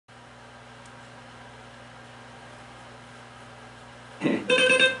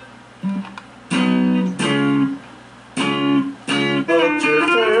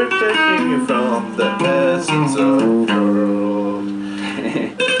Cultures are taking you from the essence of the world.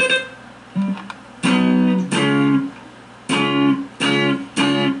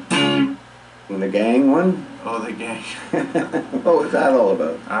 The gang one? Oh, the gang. What was that all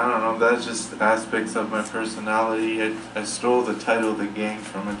about? I don't know, that's just aspects of my personality. I stole the title The Gang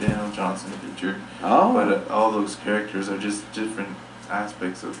from a Daniel Johnson picture. Oh. But all those characters are just different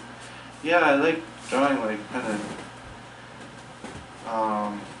aspects of... Yeah, I like drawing like kind of...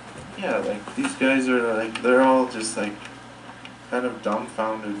 yeah, like these guys are like, they're all just like kind of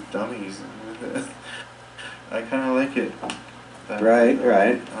dumbfounded dummies. I kind of like it. Right.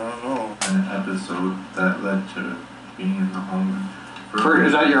 I don't know. An episode that led to being in the Homewood.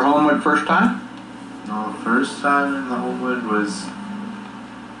 Is that your Homewood first time? No, first time in the Homewood was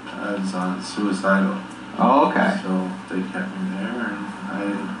as suicidal. Oh, okay. So they kept me there, and I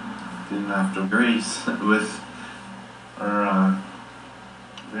didn't have to grace with, or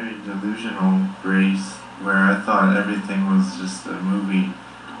very delusional grace, where I thought everything was just a movie.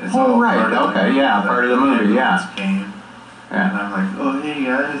 It's oh, all right. part of Okay. Yeah, part of the movie. Yeah. Came. Yeah. And I'm like, oh hey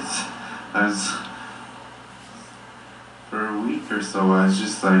guys, I was, for a week or so, I was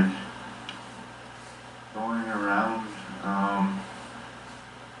just like, going around,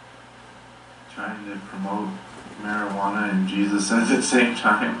 trying to promote marijuana and Jesus at the same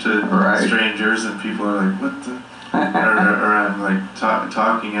time to strangers, and people are like, what the, or I'm like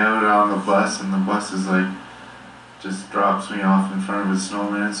talking out on the bus, and the bus is like, just drops me off in front of a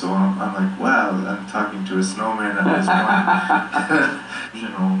snowman, so I'm like, wow, I'm talking to a snowman at this point. You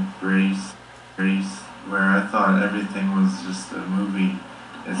know, grace, where I thought everything was just a movie.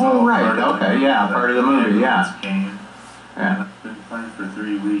 It's all part of okay, yeah, part of the movie, yeah. Came. Yeah. I've been playing for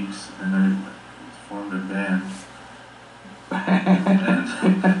 3 weeks, and I formed a band.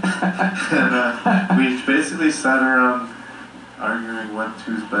 and we basically sat around arguing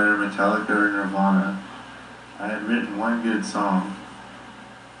who's better, Metallica or Nirvana. I had written one good song,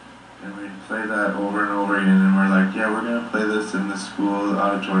 and we'd play that over and over again, and we're like, yeah, we're gonna play this in the school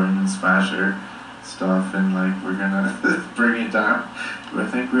auditorium and Smasher stuff, and like, we're gonna bring it down. I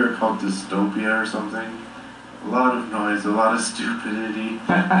think we were called Dystopia or something. A lot of noise, a lot of stupidity,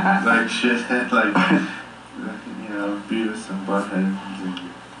 like shit, like, you know, Beavis and Butthead.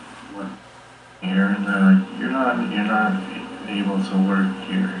 Here, and they're like, you're not able to work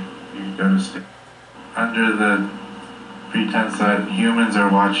here, you gotta stay. Under the pretense that humans are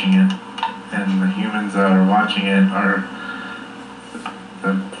watching it, and the humans that are watching it are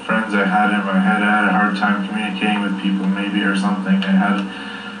the friends I had in my head. I had a hard time communicating with people, maybe, or something.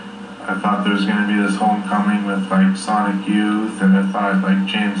 I thought there was going to be this homecoming with like Sonic Youth, and I thought like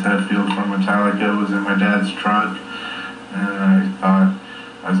James Hetfield from Metallica was in my dad's truck, and I thought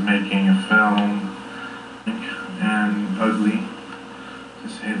I was making a film, and ugly, to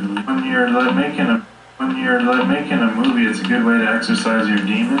say the least. When you're making a movie, it's a good way to exercise your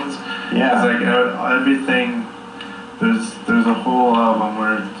demons. Yeah. It's like everything. There's a whole album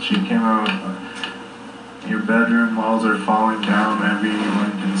where she came out. Your bedroom walls are falling down.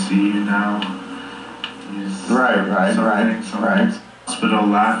 Everyone can see you now. Right. Hospital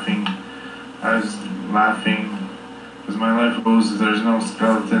laughing. I was laughing because my life goes. There's no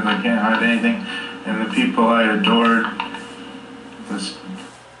skeleton. I can't hide anything. And the people I adored.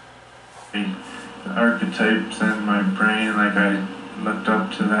 The archetypes in my brain, like I looked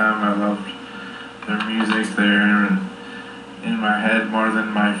up to them, I loved their music, they're in my head more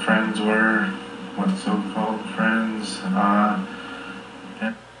than my friends were, what so-called friends,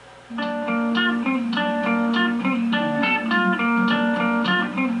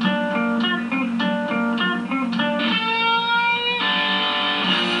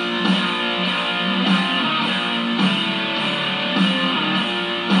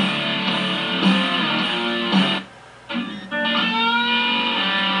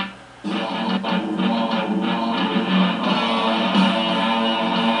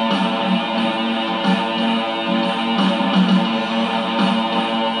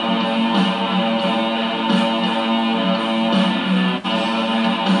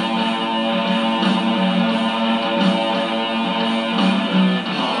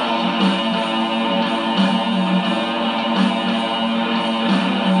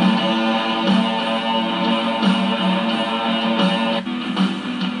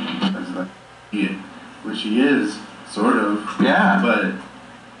 which he is, sort of. Yeah. But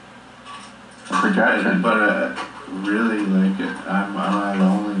projection. But really, like, am I the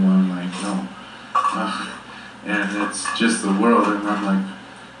only one? Like, no. And it's just the world, and I'm like,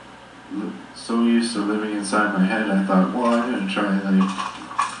 so used to living inside my head, I thought, well, I'm gonna try like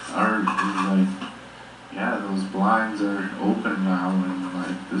art, and like, yeah, those blinds are open now, and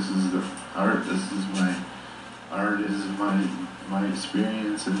like, this is the art, this is my art, is my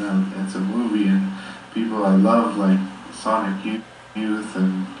experience, and it's a movie, and people I love, like Sonic Youth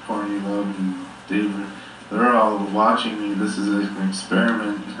and Corny Love and David, they're all watching me. This is an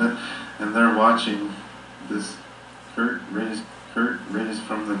experiment, and they're watching this Kurt raised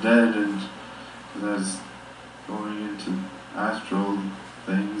from the dead, and that's going into astral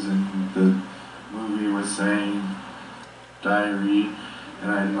things, and the movie was saying diary,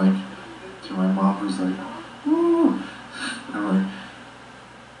 and I'm like, to my mom who's like, woo, and I'm like,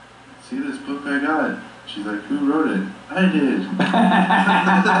 see this book I got? She's like, who wrote it? I did.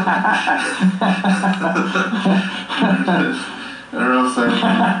 Or else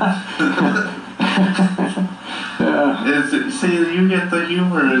see, you get the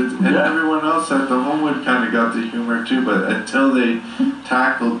humor, and everyone else at the home would kind of got the humor too, but until they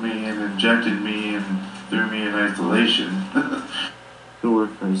tackled me and injected me and threw me in isolation.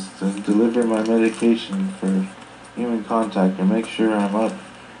 Coworkers to deliver my medication for human contact and make sure I'm up.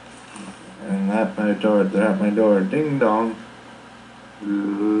 And they're at my door, ding dong.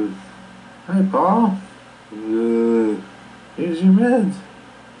 Hi Paul. Here's your meds.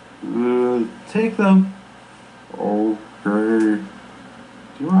 Take them. Okay. Do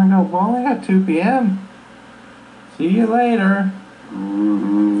you want to go bowling at 2 p.m.? See you later.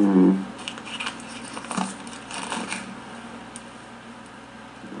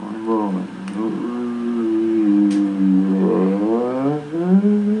 Going bowling.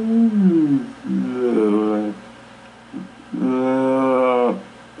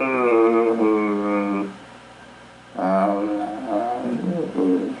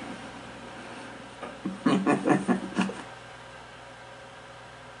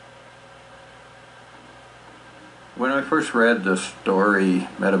 When I first read the story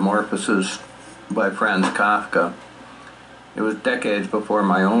Metamorphosis by Franz Kafka, it was decades before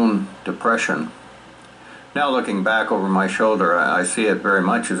my own depression. Now looking back over my shoulder, I see it very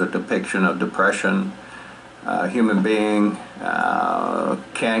much as a depiction of depression. A human being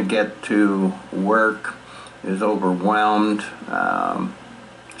can't get to work, is overwhelmed,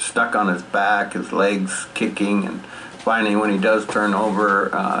 stuck on his back, his legs kicking, and finally when he does turn over,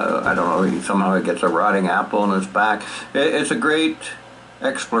 I don't know, somehow he gets a rotting apple in his back. It's a great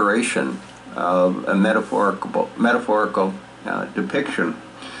exploration of a metaphorical depiction.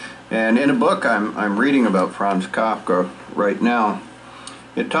 And in a book I'm reading about Franz Kafka right now,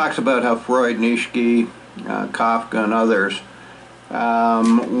 it talks about how Freud, Nietzsche, Kafka and others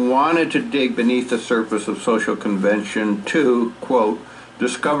wanted to dig beneath the surface of social convention to, quote,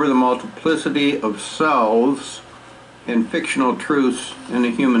 discover the multiplicity of selves and fictional truths in the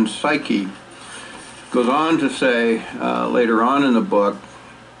human psyche. Goes on to say later on in the book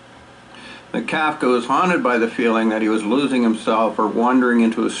that Kafka was haunted by the feeling that he was losing himself or wandering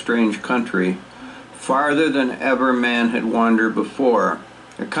into a strange country, farther than ever man had wandered before,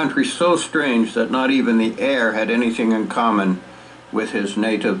 a country so strange that not even the air had anything in common with his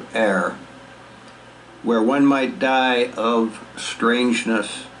native air, where one might die of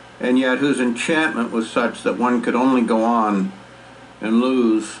strangeness, and yet whose enchantment was such that one could only go on and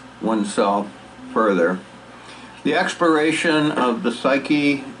lose oneself further. The exploration of the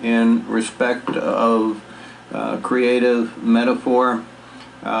psyche in respect of creative metaphor,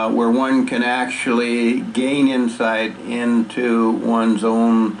 where one can actually gain insight into one's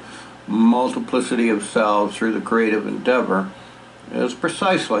own multiplicity of selves through the creative endeavor, is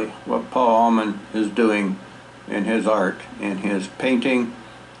precisely what Paul Almond is doing in his art, in his painting,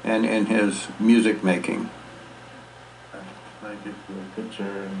 and in his music making. Like if the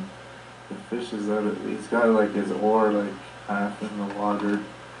picture and the fish is out of, he's got like his oar like half in the water,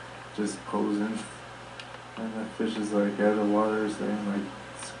 just posing, and the fish is like out of water saying like,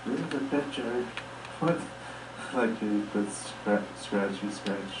 screw the picture. What? Like he puts scratchy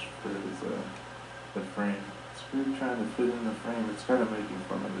scratch for his the frame. Screw trying to fit in the frame. It's kind of making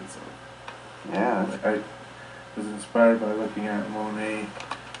fun of itself. Yeah. Like I was inspired by looking at Monet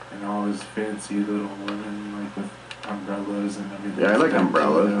and all his fancy little women like with umbrellas and everything. Yeah, I like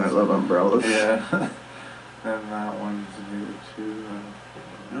umbrellas. I love umbrellas. Yeah. And that one's new too.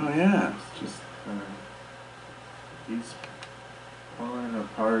 Oh yeah. It's just he's pulling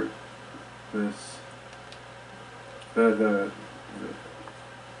apart this the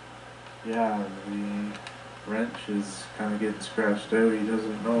wrench is kind of getting scratched out. He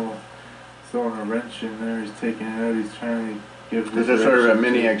doesn't know. Throwing a wrench in there. He's taking it out. He's trying to give. Is there sort of a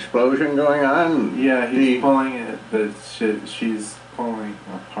mini explosion going on? Yeah, he's pulling it. But she's pulling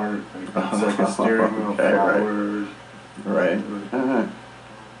apart. Like like a steering wheel Okay, right. forward. Right.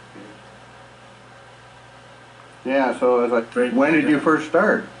 Yeah, so as when did you first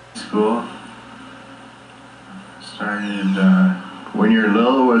start? School. Started, When you're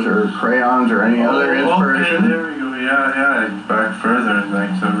little, was there crayons or any other inspiration? Okay, there we go. Yeah, back further,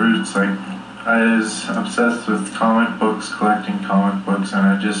 like the roots. Like I was obsessed with comic books, collecting comic books, and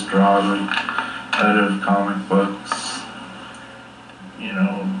I just draw like out of comic books. You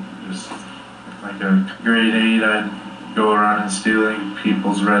know, just like a grade 8, I'd go around and stealing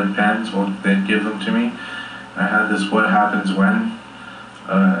people's red pens. Well, they'd give them to me. I had this "What Happens When"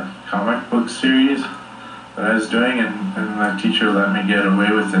 comic book series that I was doing, and my teacher let me get away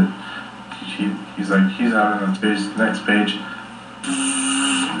with it. He's like, he's on the next page,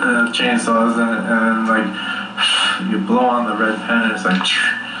 chainsaws, and then like you blow on the red pen, and it's like,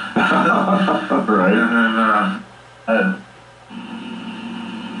 Right. and then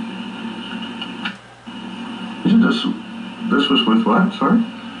This was with what? Sorry.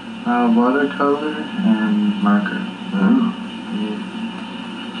 watercolor and marker.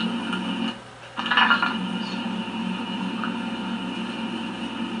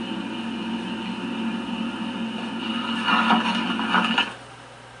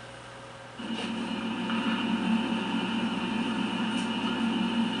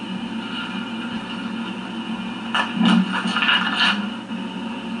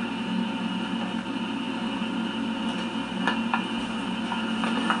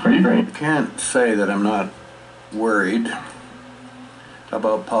 Pretty. I can't say that I'm not worried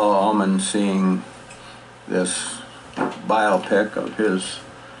about Paul Almond seeing this biopic of his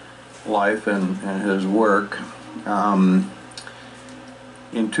life and his work. In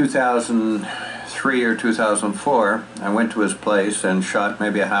 2003 or 2004, I went to his place and shot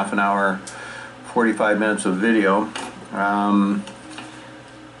maybe a half an hour, 45 minutes of video. I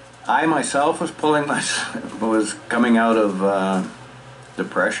myself was was coming out of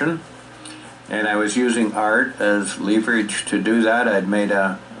depression, and I was using art as leverage to do that.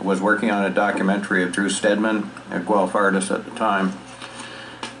 Was working on a documentary of Drew Stedman, a Guelph artist at the time,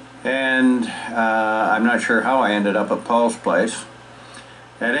 and I'm not sure how I ended up at Paul's place.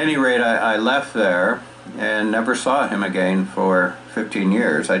 At any rate, I left there and never saw him again for 15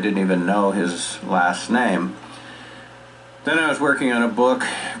 years. I didn't even know his last name. Then I was working on a book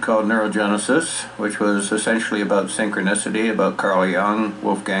called Neurogenesis, which was essentially about synchronicity, about Carl Jung,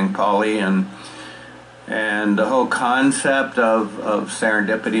 Wolfgang Pauli, and the whole concept of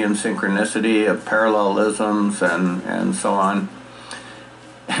serendipity and synchronicity, of parallelisms, and so on.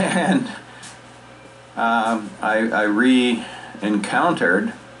 And I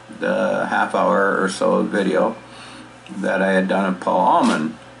re-encountered the half hour or so of video that I had done of Paul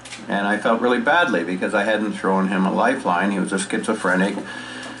Almond. And I felt really badly because I hadn't thrown him a lifeline. He was a schizophrenic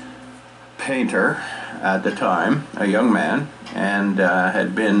painter at the time, a young man, and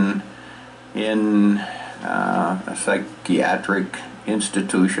had been in a psychiatric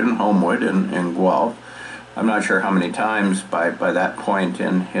institution, Homewood, in Guelph. I'm not sure how many times by that point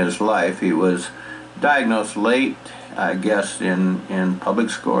in his life. He was diagnosed late, I guess, in public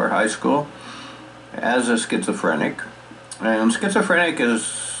school or high school as a schizophrenic. And schizophrenic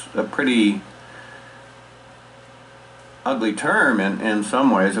is a pretty ugly term in some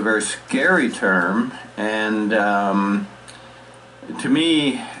ways, a very scary term, and to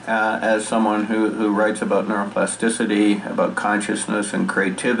me, as someone who writes about neuroplasticity, about consciousness and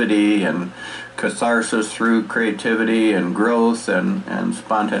creativity and catharsis through creativity and growth and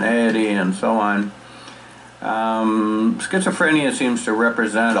spontaneity and so on, schizophrenia seems to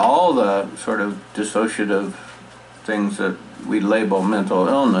represent all the sort of dissociative things that we label mental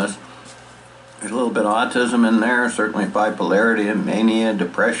illness. There's a little bit of autism in there, certainly bipolarity and mania,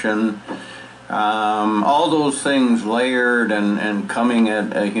 depression, all those things layered and coming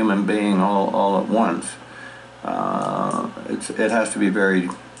at a human being all at once. It has to be very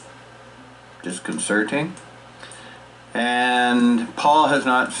disconcerting. And Paul has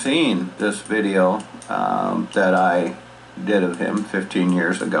not seen this video that I did of him 15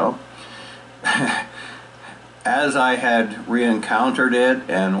 years ago. As I had re-encountered it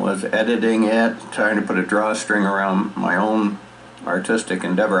and was editing it, trying to put a drawstring around my own artistic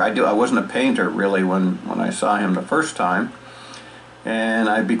endeavor. I wasn't a painter really when I saw him the first time, and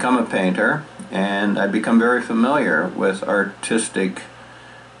I'd become a painter, and I'd become very familiar with artistic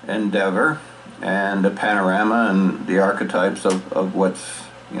endeavor and the panorama and the archetypes of what's,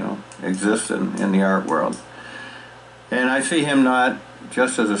 exists in the art world. And I see him not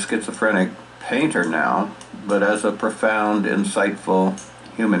just as a schizophrenic painter now, but as a profound, insightful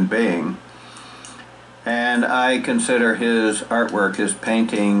human being. And I consider his artwork, his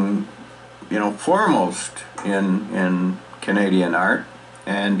painting, foremost in Canadian art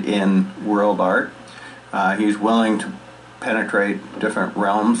and in world art. He's willing to penetrate different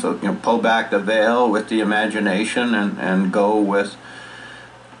realms, of, pull back the veil with the imagination and go with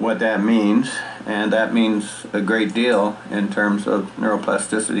what that means. And that means a great deal in terms of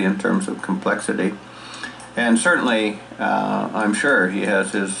neuroplasticity, in terms of complexity. And certainly, I'm sure he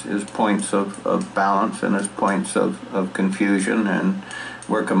has his points of balance and his points of confusion, and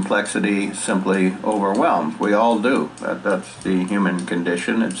where complexity simply overwhelms. We all do. That's the human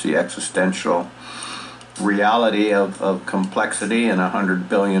condition. It's the existential reality of complexity in 100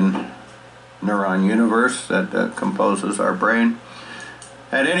 billion neuron universe that composes our brain.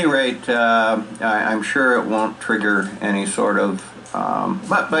 At any rate, I'm sure it won't trigger any sort of,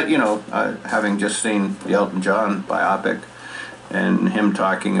 having just seen the Elton John biopic and him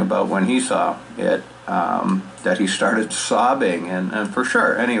talking about when he saw it, that he started sobbing, and for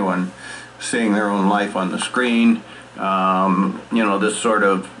sure, anyone seeing their own life on the screen, this sort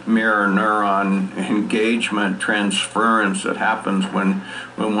of mirror neuron engagement transference that happens when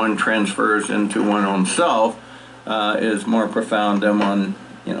one transfers into one's own self is more profound than one,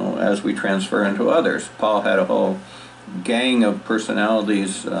 as we transfer into others. Paul had a whole gang of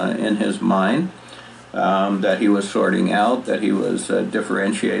personalities in his mind that he was sorting out, that he was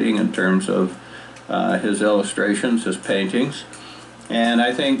differentiating in terms of his illustrations, his paintings. And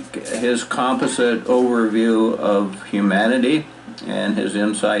I think his composite overview of humanity and his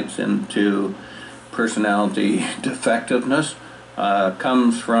insights into personality defectiveness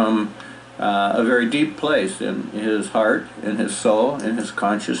comes from a very deep place in his heart, in his soul, in his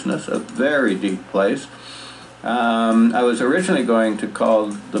consciousness, a very deep place. I was originally going to call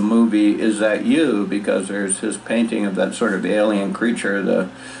the movie Is That You? Because there's his painting of that sort of alien creature, the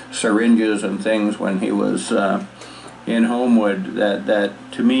syringes and things when he was in Homewood,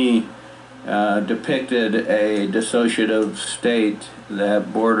 that to me depicted a dissociative state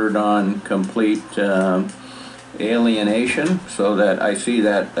that bordered on complete alienation, so that I see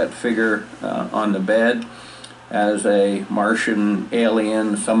that figure on the bed as a Martian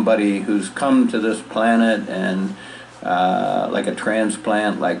alien, somebody who's come to this planet and like a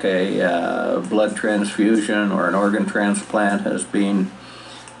transplant, like a blood transfusion or an organ transplant has been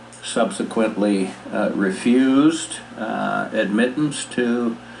subsequently refused admittance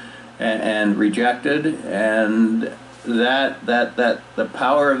to and rejected, and that the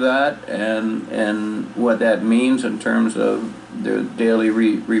power of that and what that means in terms of the daily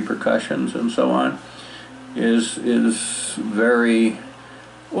repercussions and so on is very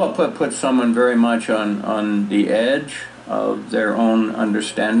well put someone very much on the edge of their own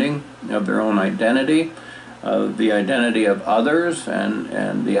understanding of their own identity, of the identity of others,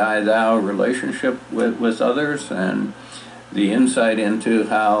 and the I-thou relationship with others, and the insight into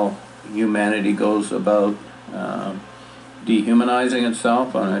how humanity goes about dehumanizing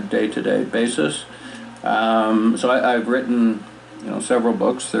itself on a day-to-day basis. So I've written several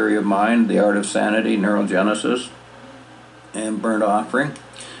books: Theory of Mind, The Art of Sanity, Neurogenesis, and Burnt Offering.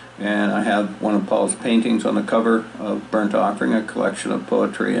 And I have one of Paul's paintings on the cover of Burnt Offering, a collection of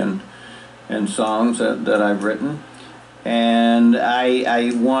poetry and songs that I've written. And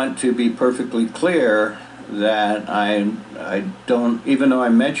I want to be perfectly clear that I don't, even though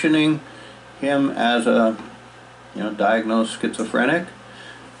I'm mentioning him as a diagnosed schizophrenic,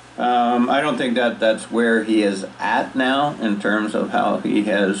 I don't think that's where he is at now in terms of how he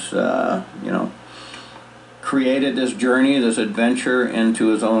has created this journey, this adventure into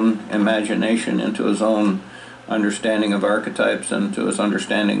his own imagination, into his own understanding of archetypes, and to his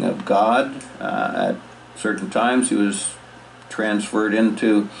understanding of God. At certain times he was transferred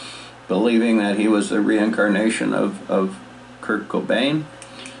into believing that he was the reincarnation of Kurt Cobain.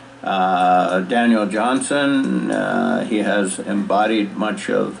 Daniel Johnson, he has embodied much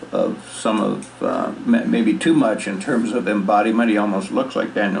of some of, maybe too much in terms of embodiment. He almost looks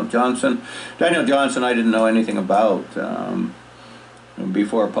like Daniel Johnson. Daniel Johnson I didn't know anything about.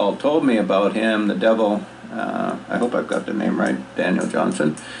 Before Paul told me about him, the devil, I hope I've got the name right, Daniel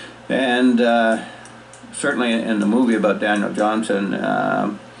Johnson. And certainly in the movie about Daniel Johnson,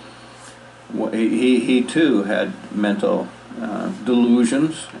 he too had mental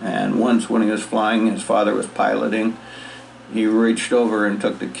delusions, and once when he was flying, his father was piloting, he reached over and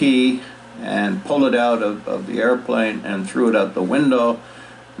took the key and pulled it out of the airplane and threw it out the window,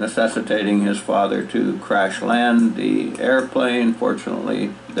 necessitating his father to crash land the airplane.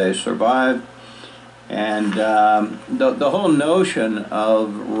 Fortunately, they survived. And the whole notion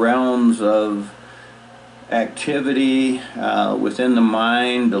of realms of activity within the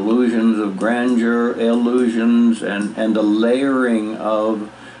mind, delusions of grandeur, illusions, and the layering of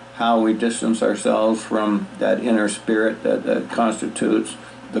how we distance ourselves from that inner spirit that constitutes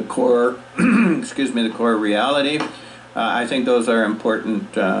the core, excuse me, the core reality. I think those are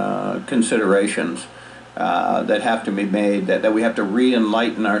important considerations that have to be made, that we have to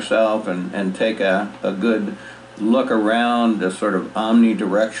re-enlighten ourselves and take a good look around, the sort of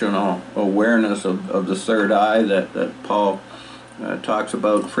omnidirectional awareness of the third eye that Paul talks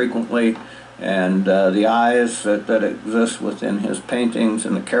about frequently, and the eyes that exist within his paintings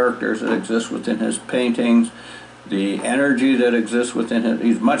and the characters that exist within his paintings, the energy that exists within him.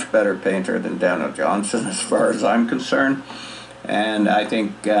 He's a much better painter than Daniel Johnson as far as I'm concerned. And I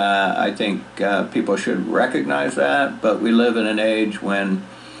think people should recognize that, but we live in an age when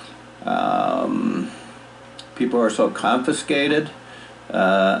people are so confiscated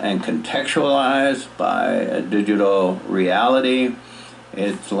and contextualized by a digital reality.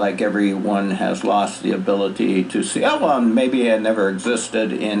 It's like everyone has lost the ability to see, oh, well, maybe it never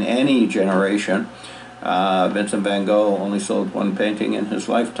existed in any generation. Vincent van Gogh only sold one painting in his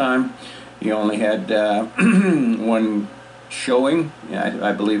lifetime. He only had one showing,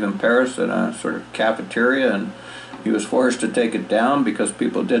 I believe in Paris, in a sort of cafeteria, and he was forced to take it down because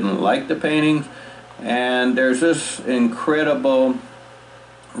people didn't like the paintings. And there's this incredible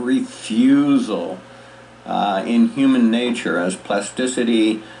refusal in human nature, as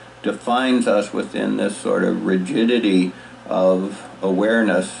plasticity defines us within this sort of rigidity of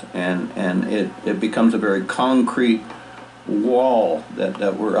awareness, and it becomes a very concrete wall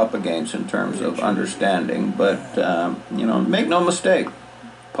that we're up against in terms of understanding. But make no mistake,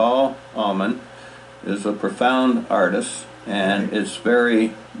 Paul Almond is a profound artist, and it's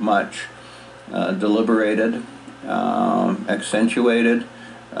very much deliberated, accentuated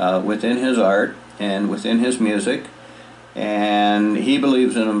within his art and within his music, and he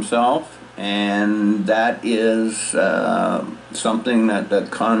believes in himself, and that is something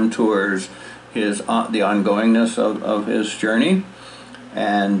that contours the ongoingness of his journey.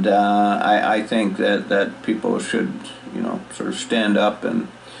 And I think that people should sort of stand up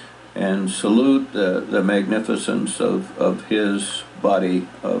and salute the magnificence of his body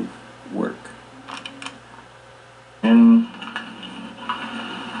of work. And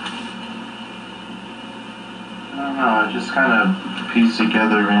I don't know, I just kind of piece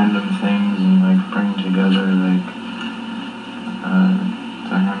together random things and like bring together like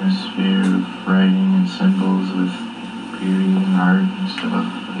the hemisphere of writing and symbols with beauty and art and stuff.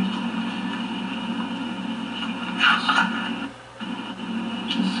 Like,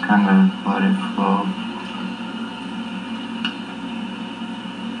 just kind of let it flow.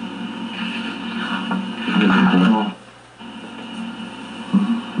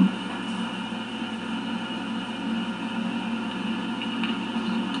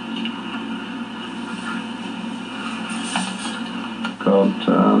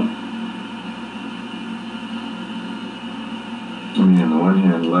 on the one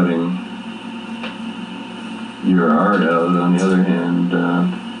hand, letting your art out, on the other hand,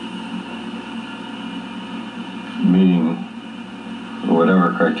 meeting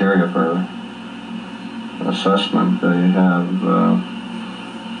whatever criteria for assessment they have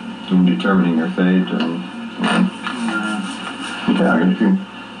in determining your fate. And yeah, if you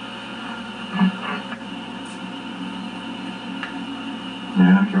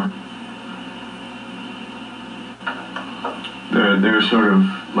they're sort of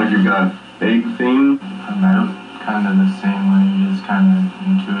like you've got egg theme. I'm kind of the same way, just kind of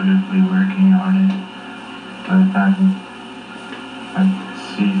intuitively working on it. But then I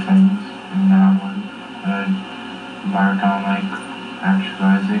see things and that one I embark on like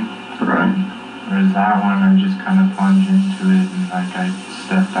actualizing. Right. Whereas that one I just kind of plunge into it and like I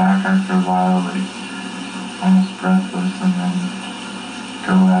step back after a while, like almost breathless, and then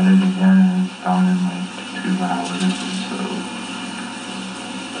go at it again, and it's done in like 2 hours or so.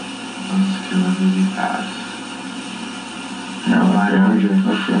 Those two are really fast. Yeah, I like the energy. I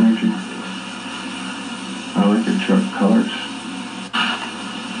like the energy. I like your truck colors.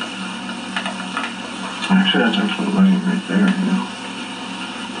 Actually, that's our full lighting right there. Yeah.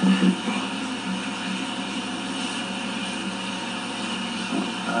 Perfect.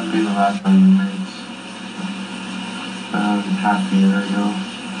 That'd be the last one you made. Half a year ago.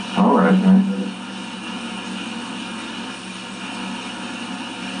 All right, right.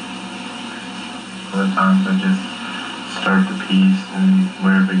 Other times I just start the piece and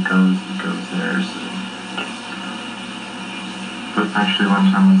wherever it goes there. So. But actually one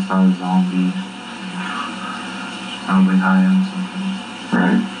time I saw a zombie probably high on something.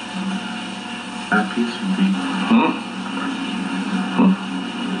 Right. That piece would be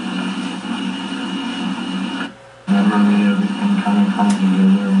memory, everything kind of coming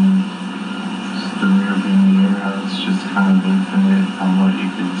together and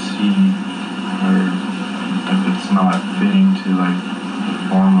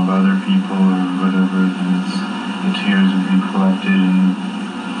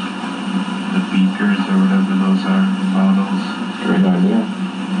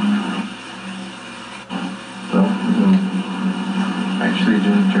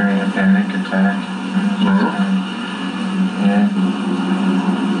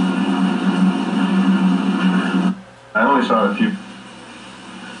only saw a few.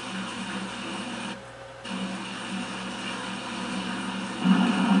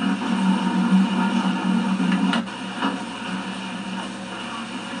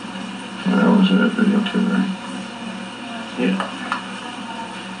 Yeah, that was a video too, right? Yeah.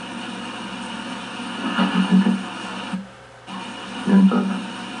 Input.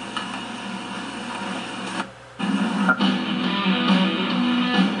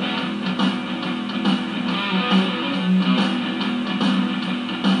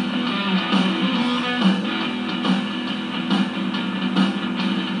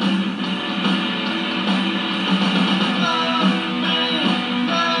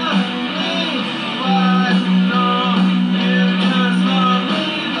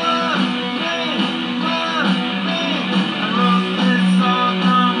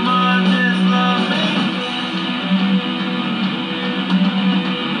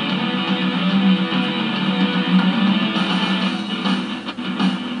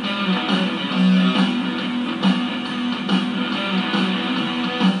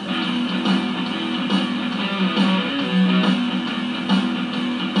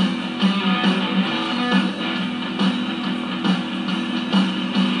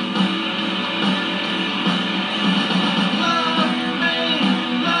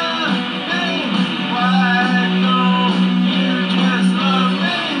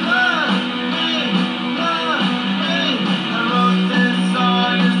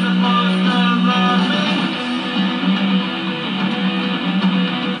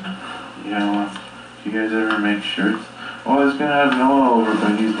 Do you guys ever make shirts? Oh, I was gonna have Noah over,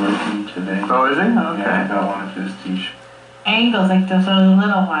 but he's working today. Oh, is he? Okay. Yeah, I got one of his t-shirts. Angles, like those are the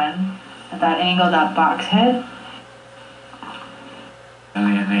little one. At that angle, that box head.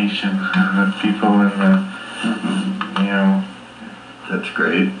 Alienation and the people in the, you know. That's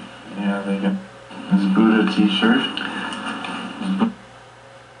great. Yeah, they got his Buddha t-shirt.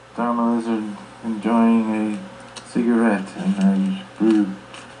 Dharma lizard enjoying a cigarette and a brew,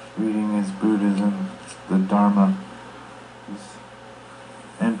 reading his Buddhism, the Dharma. There's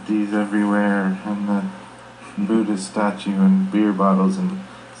empties everywhere, and the Buddha statue and beer bottles and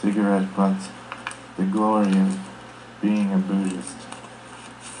cigarette butts. The glory of being a Buddhist.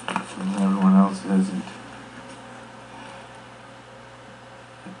 And everyone else isn't.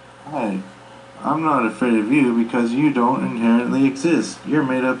 Hi. I'm not afraid of you because you don't inherently exist. You're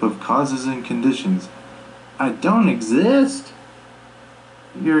made up of causes and conditions. I don't exist?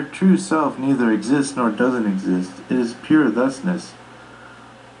 Your true self neither exists nor doesn't exist. It is pure thusness.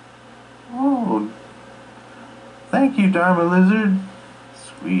 Oh. Thank you, Dharma Lizard.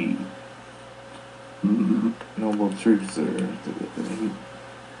 Sweet. Noble truths are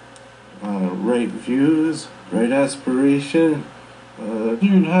right views, right aspiration.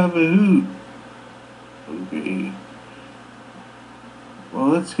 You'd have a hoot. Okay. Well,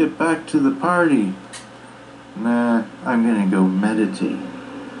 let's get back to the party. Nah, I'm gonna go meditate.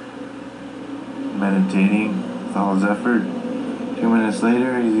 Meditating with all his effort. 2 minutes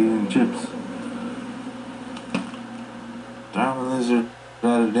later, he's eating chips. Dharma Lizard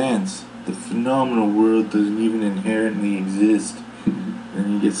got a dance. The phenomenal world doesn't even inherently exist. Then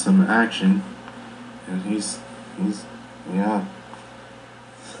he gets some action, and he's, yeah.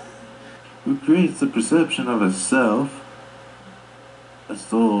 Who creates the perception of a self, a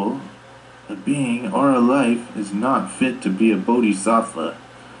soul, a being, or a life is not fit to be a bodhisattva.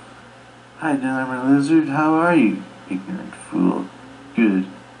 Hi, Dharma Lizard, how are you? Ignorant fool. Good.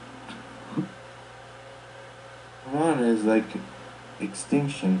 Nirvana is like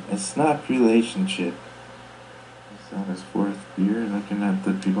extinction, a snap relationship. He's on his fourth beer, looking at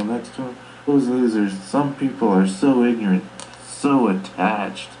the people next to him. Those losers, some people are so ignorant, so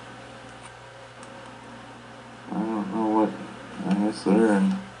attached. I don't know what, I guess they're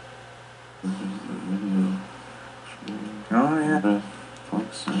in. Oh, yeah.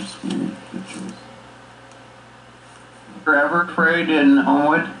 Folks are sweet pictures. Forever afraid in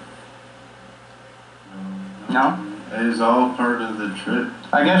Homewood? No? It is all part of the trip.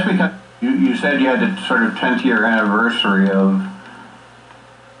 I guess because you said you had the sort of 10th year anniversary of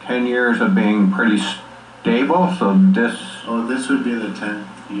 10 years of being pretty stable, so this... Oh, this would be the 10th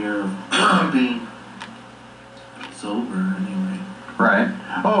year of being sober anyway. Right.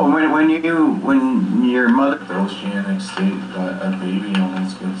 Oh, when your mother... The oceanic state that a baby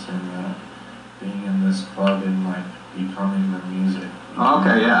almost gets in being in this club and like becoming the music.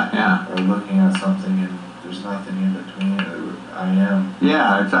 Okay, yeah. Or looking at something and there's nothing in between. I am.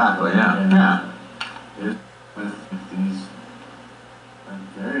 Yeah, exactly, yeah. It's with these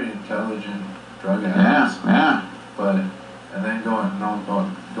very intelligent drug addicts. Yeah. But, and then going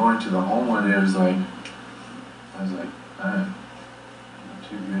to the Homewood, it was like, I was like, I'm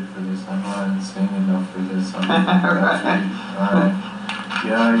too good for this. I'm not insane enough for this. Alright.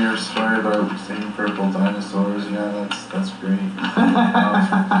 Yeah, your story about seeing purple dinosaurs, yeah, that's great.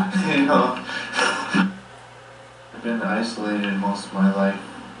 You know, I've been isolated most of my life,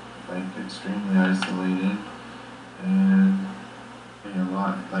 like extremely isolated, and a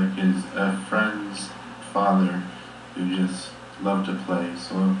lot, like a friend's father who just loved to play,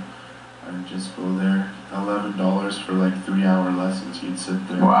 so I'd just go there, $11 for like 3-hour lessons. He'd sit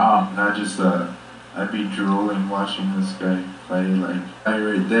there. Wow. And I'd be drooling watching this guy play, like, guy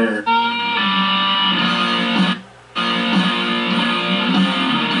right there.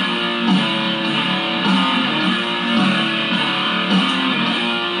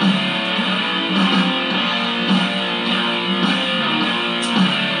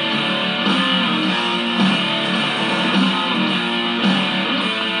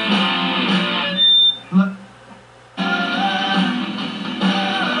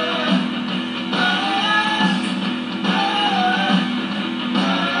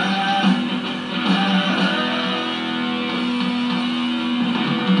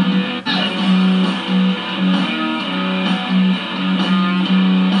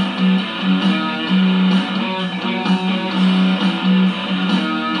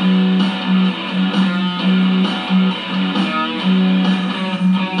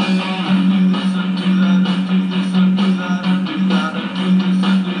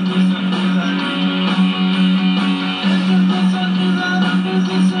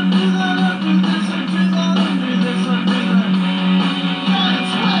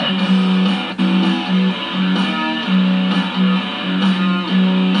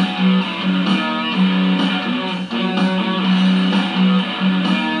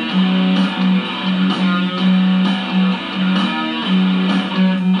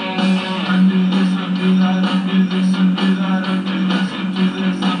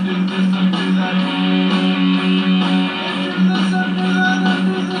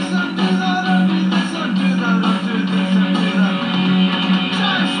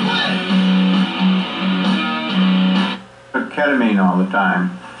 Ketamine all the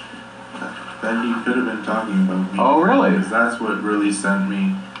time. Then he could have been talking about me. Oh, really? Because that's what really sent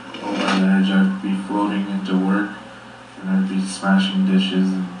me over the edge. I'd be floating into work, and I'd be smashing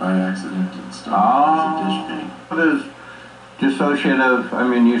dishes and by accident and stuff. Oh. As a dish pig. What is dissociative? I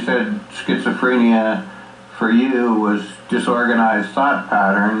mean, you said schizophrenia for you was disorganized thought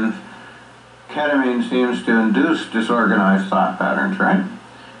patterns. Ketamine seems to induce disorganized thought patterns, right?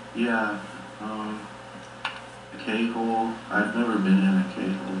 Yeah. A K-hole. I've never been in a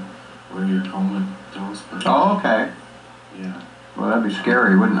K-hole where you're comatose. But Oh, okay. yeah. Well, that'd be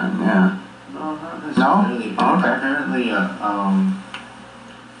scary, wouldn't it? Yeah. No, not necessarily. Oh, okay. Apparently,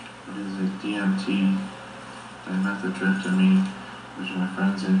 what is it? DMT, dimethyltryptamine, which my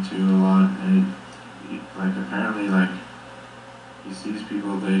friend's into a lot. And like apparently, like he sees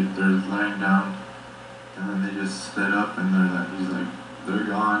people, they're lying down, and then they just sit up, and he's like, they're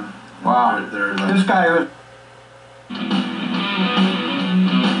gone. And Wow. They're like, This guy was.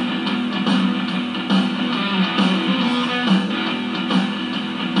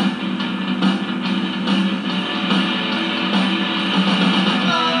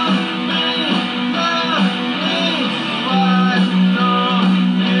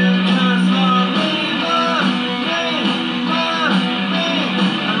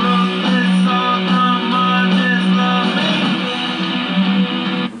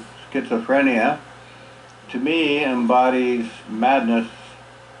 Schizophrenia, to me, embodies madness.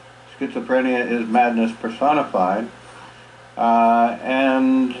 Schizophrenia is madness personified.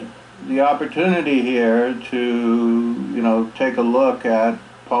 And the opportunity here to, take a look at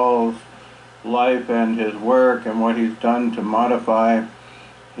Paul's life and his work and what he's done to modify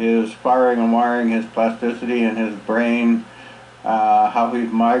his firing and wiring, his plasticity in his brain, how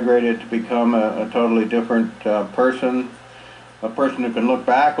he's migrated to become a totally different person. A person who can look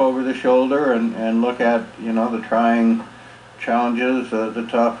back over the shoulder and look at, the trying challenges, the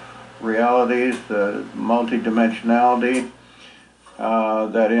tough realities, the multidimensionality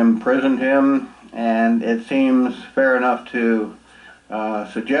that imprisoned him. And it seems fair enough to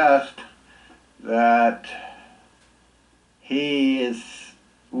suggest that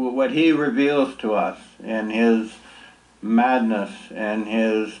what he reveals to us in his madness and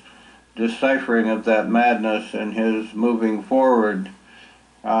his deciphering of that madness and his moving forward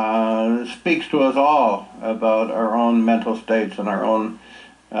speaks to us all about our own mental states and our own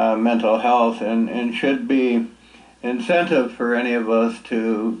mental health, and should be incentive for any of us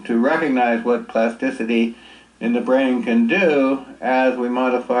to recognize what plasticity in the brain can do as we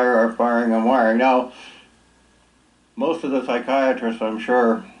modify our firing and wiring. Now, most of the psychiatrists, I'm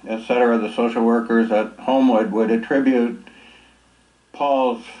sure, etc., the social workers at Homewood would attribute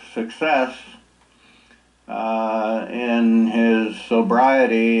Paul's success in his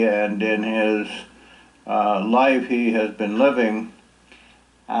sobriety and in his life he has been living.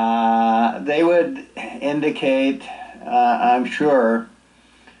 They would indicate, I'm sure,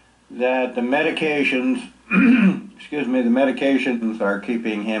 that the medications, excuse me, the medications are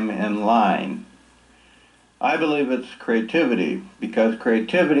keeping him in line. I believe it's creativity, because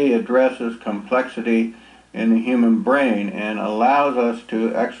creativity addresses complexity in the human brain and allows us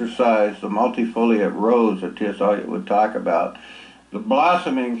to exercise the multifoliate rows that T.S. Eliot would talk about. The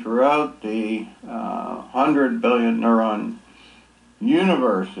blossoming throughout the 100 billion neuron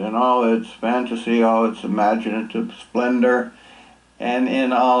universe in all its fantasy, all its imaginative splendor, and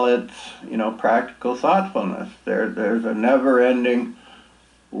in all its, practical thoughtfulness. There's a never-ending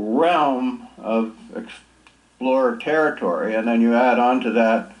realm of explore territory, and then you add on to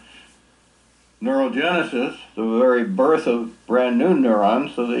that neurogenesis, the very birth of brand new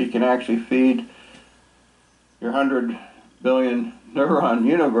neurons, so that you can actually feed your 100 billion neuron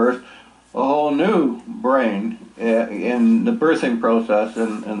universe a whole new brain in the birthing process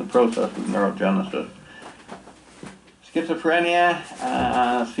and the process of neurogenesis. Schizophrenia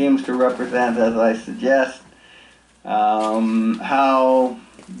seems to represent, as I suggest, how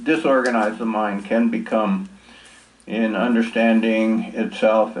disorganized the mind can become in understanding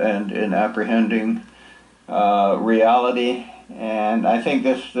itself and in apprehending reality. And I think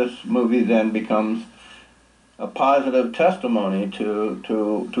this movie then becomes a positive testimony to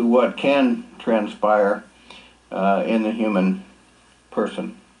what can transpire in the human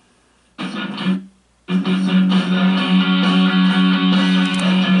person.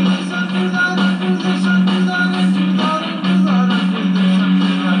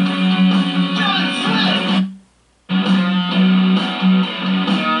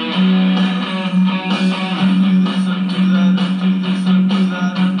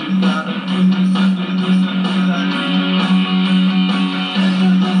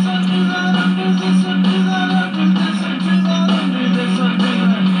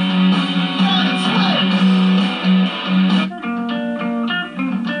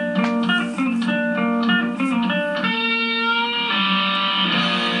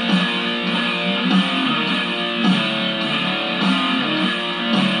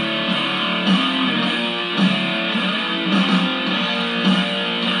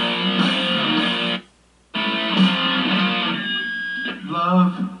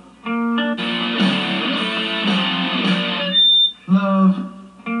 Love